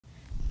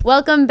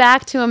Welcome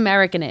back to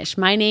Americanish.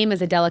 My name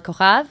is Adela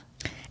Kochav.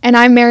 And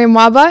I'm Mariam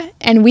Waba,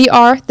 and we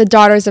are the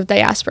Daughters of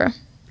Diaspora.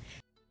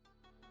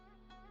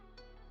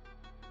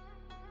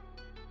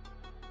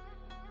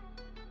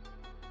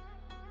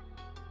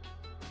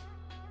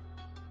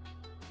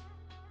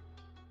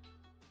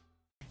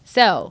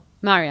 So,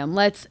 Mariam,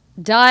 let's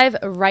dive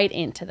right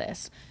into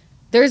this.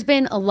 There's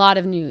been a lot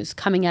of news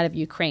coming out of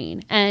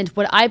Ukraine, and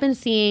what I've been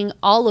seeing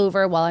all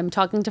over while I'm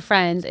talking to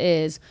friends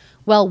is,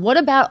 well, what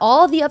about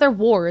all the other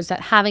wars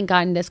that haven't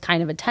gotten this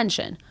kind of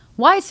attention?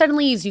 Why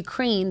suddenly is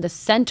Ukraine the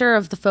center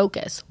of the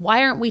focus?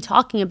 Why aren't we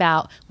talking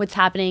about what's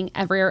happening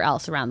everywhere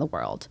else around the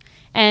world?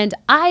 And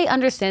I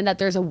understand that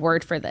there's a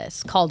word for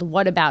this called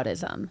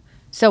whataboutism.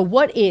 So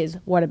what is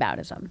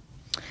whataboutism?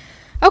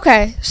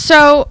 Okay,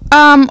 so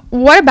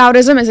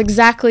whataboutism is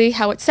exactly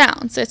how it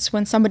sounds. It's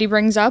when somebody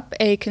brings up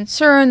a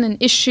concern, an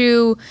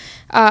issue,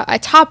 a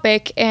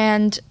topic,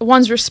 and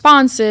one's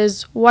response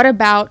is, what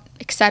about,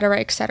 et cetera,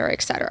 et cetera,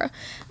 et cetera.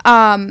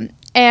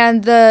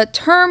 And the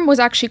term was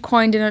actually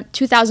coined in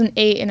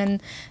 2008 in an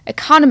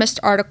Economist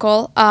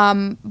article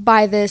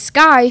by this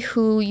guy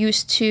who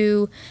used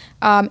to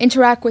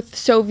interact with the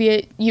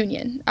Soviet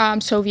Union,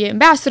 Soviet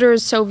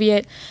ambassadors,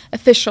 Soviet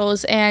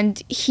officials,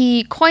 and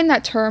he coined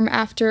that term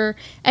after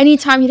any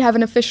time he'd have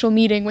an official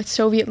meeting with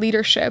Soviet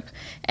leadership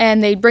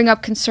and they'd bring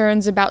up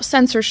concerns about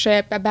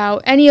censorship,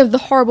 about any of the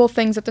horrible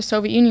things that the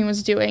Soviet Union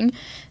was doing.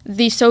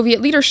 The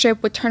Soviet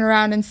leadership would turn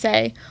around and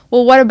say,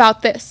 well, what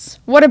about this?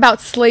 What about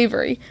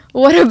slavery?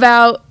 What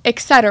about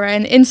etc.?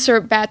 And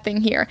insert bad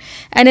thing here.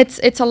 And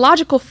it's a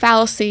logical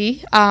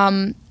fallacy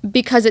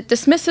because it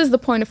dismisses the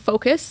point of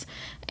focus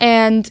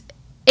and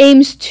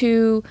aims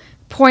to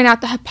point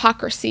out the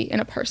hypocrisy in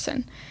a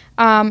person.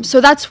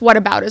 So that's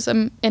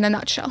whataboutism in a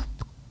nutshell.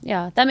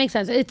 Yeah, that makes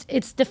sense.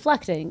 It's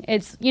deflecting.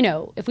 It's,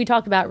 if we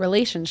talk about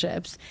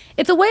relationships,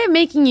 it's a way of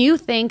making you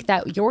think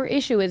that your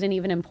issue isn't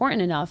even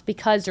important enough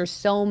because there's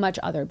so much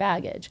other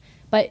baggage.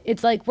 But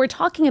it's like we're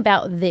talking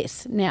about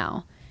this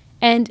now.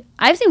 And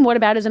I've seen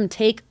whataboutism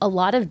take a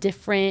lot of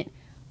different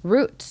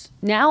routes.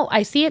 Now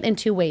I see it in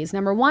two ways.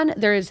 Number one,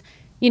 there's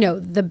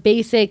the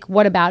basic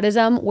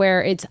whataboutism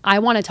where it's I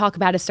want to talk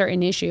about a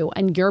certain issue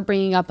and you're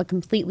bringing up a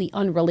completely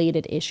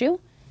unrelated issue.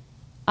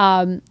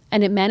 And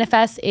it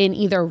manifests in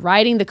either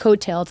riding the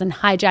coattails and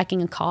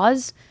hijacking a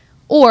cause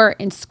or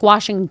in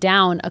squashing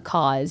down a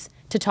cause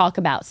to talk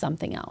about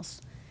something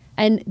else.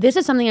 And this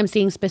is something I'm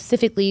seeing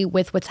specifically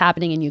with what's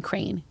happening in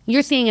Ukraine.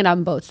 You're seeing it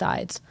on both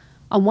sides.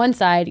 On one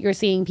side, you're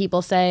seeing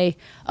people say,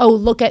 oh,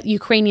 look at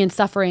Ukrainian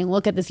suffering,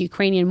 look at this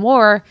Ukrainian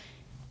war.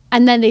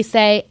 And then they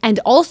say,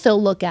 and also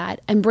look at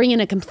and bring in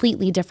a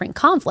completely different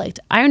conflict.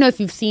 I don't know if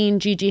you've seen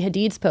Gigi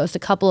Hadid's post a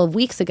couple of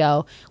weeks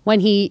ago when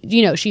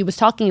she was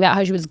talking about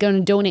how she was going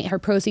to donate her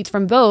proceeds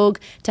from Vogue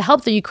to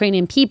help the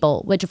Ukrainian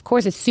people, which of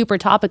course is super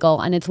topical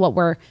and it's what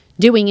we're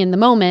doing in the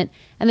moment.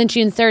 And then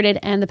she inserted,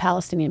 and the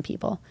Palestinian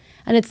people.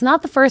 And it's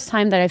not the first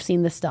time that I've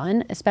seen this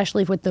done,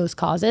 especially with those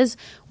causes,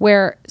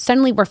 where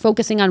suddenly we're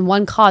focusing on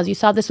one cause. You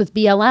saw this with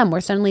BLM, where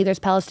suddenly there's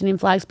Palestinian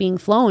flags being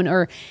flown,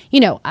 or,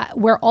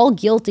 we're all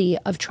guilty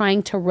of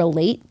trying to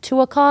relate to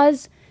a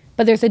cause.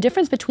 But there's a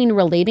difference between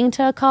relating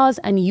to a cause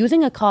and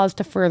using a cause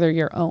to further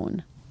your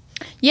own.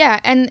 Yeah,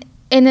 and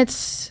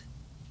it's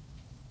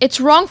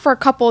wrong for a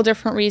couple of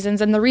different reasons.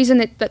 And the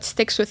reason that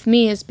sticks with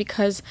me is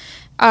because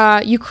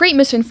you create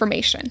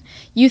misinformation.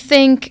 You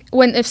think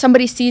if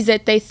somebody sees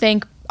it, they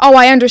think, oh,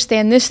 I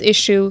understand this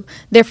issue,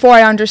 therefore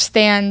I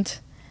understand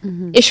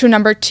issue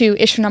number 2,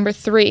 issue number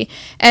 3.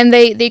 And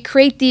they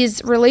create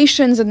these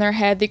relations in their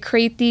head. They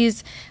create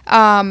these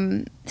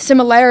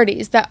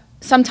similarities that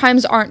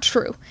sometimes aren't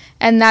true.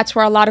 And that's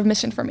where a lot of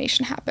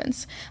misinformation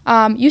happens.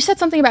 You said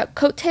something about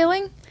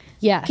coattailing?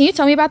 Yeah. Can you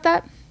tell me about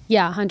that?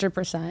 Yeah, 100%.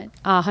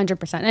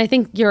 100%. And I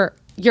think you're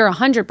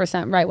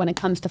 100% right when it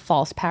comes to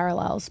false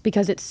parallels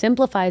because it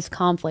simplifies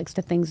conflicts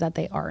to things that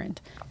they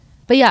aren't.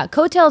 But yeah,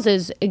 coattails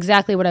is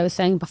exactly what I was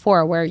saying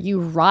before, where you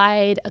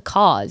ride a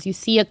cause. You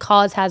see a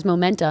cause has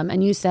momentum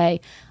and you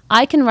say,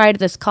 I can ride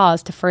this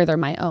cause to further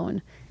my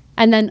own.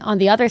 And then on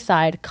the other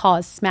side,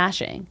 cause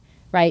smashing,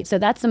 right? So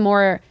that's a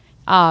more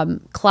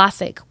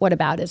classic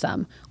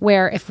whataboutism,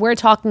 where if we're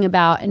talking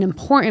about an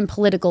important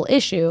political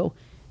issue,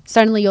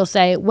 suddenly you'll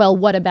say, well,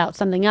 what about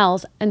something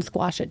else, and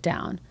squash it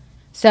down.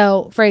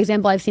 So, for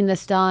example, I've seen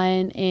this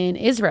done in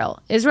Israel.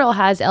 Israel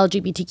has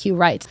LGBTQ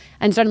rights.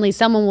 And suddenly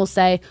someone will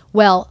say,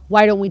 well,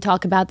 why don't we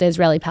talk about the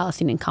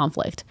Israeli-Palestinian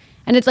conflict?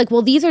 And it's like,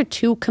 well, these are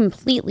two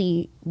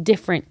completely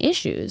different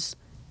issues.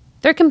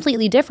 They're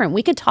completely different.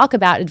 We could talk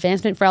about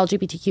advancement for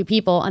LGBTQ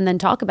people and then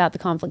talk about the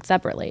conflict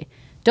separately.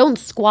 Don't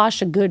squash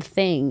a good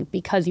thing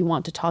because you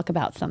want to talk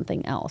about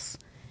something else.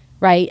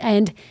 Right.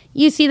 And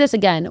you see this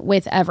again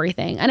with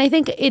everything. And I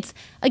think it's,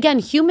 again,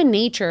 human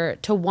nature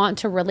to want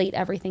to relate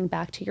everything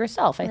back to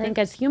yourself. I think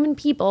as human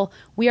people,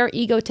 we are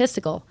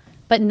egotistical,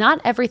 but not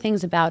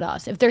everything's about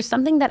us. If there's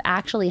something that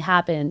actually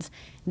happens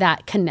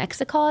that connects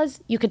a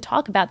cause, you could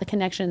talk about the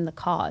connection in the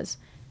cause.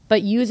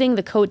 But using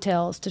the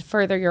coattails to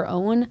further your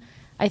own,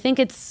 I think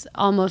it's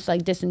almost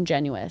like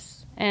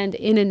disingenuous. And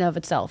in and of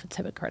itself, it's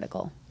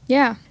hypocritical.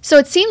 Yeah. So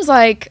it seems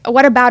like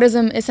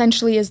whataboutism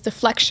essentially is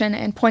deflection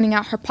and pointing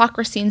out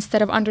hypocrisy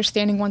instead of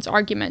understanding one's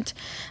argument.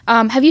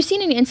 Have you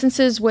seen any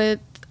instances with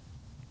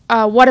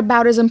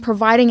whataboutism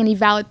providing any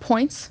valid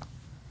points?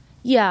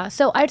 Yeah,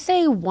 so I'd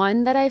say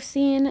one that I've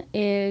seen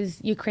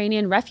is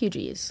Ukrainian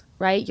refugees,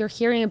 right? You're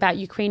hearing about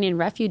Ukrainian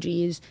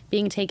refugees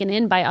being taken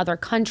in by other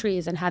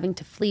countries and having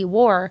to flee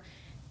war.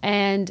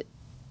 And,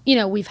 you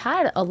know, we've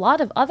had a lot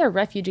of other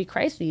refugee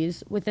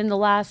crises within the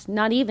last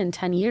not even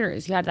 10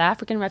 years. You had the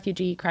African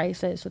refugee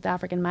crisis with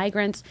African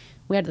migrants.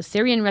 We had the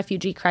Syrian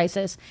refugee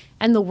crisis.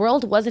 And the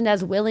world wasn't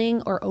as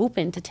willing or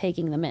open to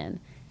taking them in.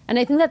 And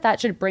I think that that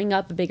should bring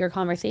up a bigger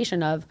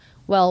conversation of,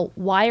 well,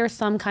 why are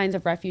some kinds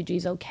of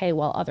refugees okay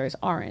while others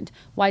aren't?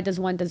 Why does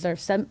one deserve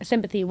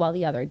sympathy while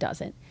the other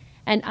doesn't?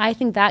 And I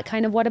think that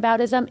kind of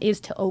whataboutism is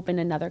to open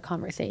another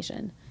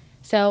conversation.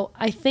 So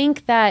I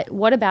think that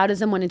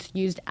whataboutism, when it's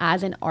used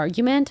as an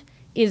argument,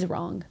 is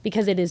wrong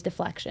because it is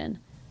deflection.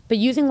 But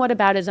using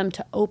whataboutism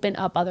to open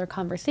up other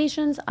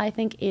conversations, I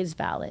think is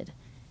valid.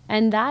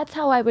 And that's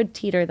how I would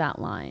teeter that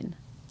line.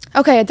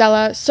 Okay,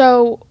 Adela.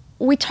 So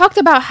we talked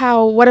about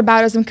how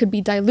whataboutism could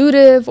be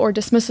dilutive or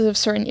dismissive of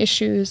certain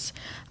issues.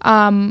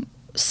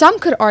 Some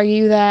could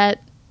argue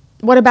that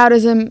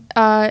whataboutism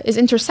is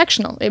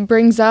intersectional. It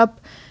brings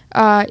up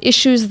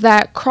issues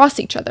that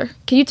cross each other.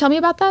 Can you tell me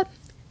about that?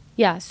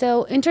 Yeah,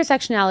 so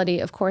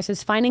intersectionality, of course,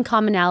 is finding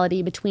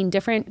commonality between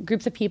different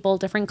groups of people,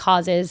 different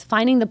causes,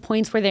 finding the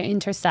points where they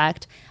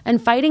intersect,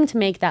 and fighting to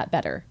make that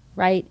better,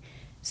 right?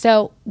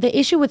 So the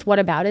issue with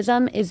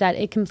whataboutism is that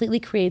it completely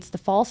creates the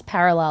false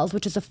parallels,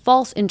 which is a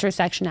false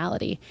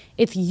intersectionality.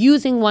 It's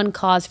using one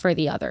cause for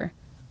the other.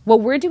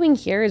 What we're doing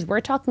here is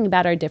we're talking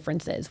about our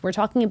differences. We're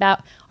talking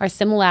about our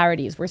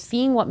similarities. We're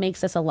seeing what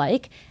makes us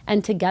alike,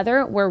 and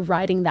together we're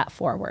riding that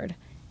forward.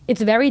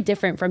 It's very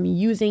different from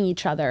using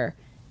each other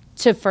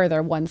to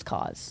further one's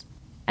cause.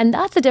 And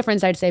that's the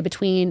difference, I'd say,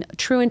 between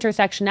true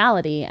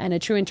intersectionality and a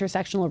true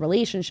intersectional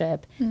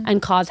relationship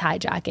and cause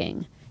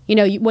hijacking. You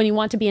know, when you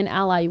want to be an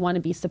ally, you want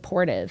to be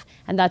supportive.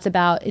 And that's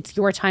about, it's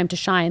your time to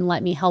shine,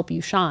 let me help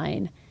you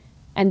shine.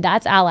 And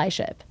that's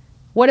allyship.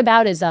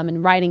 Whataboutism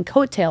and riding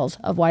coattails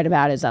of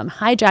whataboutism,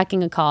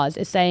 hijacking a cause,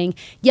 is saying,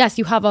 yes,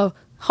 you have a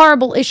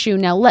horrible issue,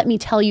 now let me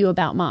tell you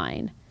about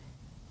mine.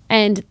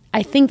 And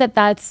I think that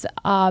that's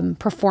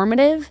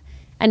performative,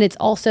 and it's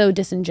also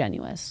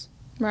disingenuous.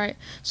 Right.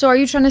 So are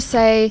you trying to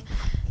say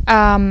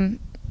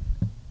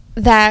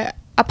that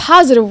a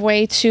positive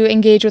way to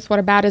engage with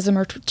whataboutism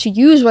or to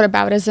use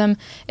whataboutism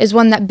is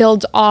one that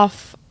builds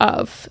off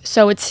of?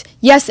 So it's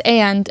yes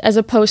and as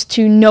opposed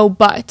to no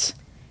but.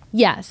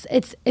 Yes,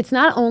 it's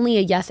not only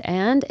a yes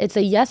and, it's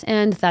a yes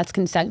and that's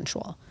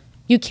consensual.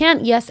 You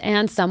can't yes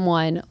and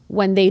someone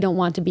when they don't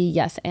want to be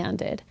yes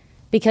anded,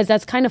 because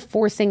that's kind of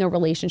forcing a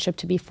relationship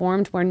to be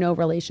formed where no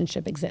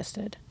relationship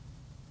existed.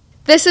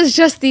 This is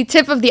just the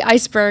tip of the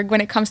iceberg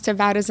when it comes to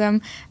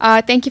boutism.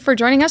 Thank you for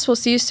joining us. We'll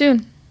see you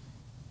soon.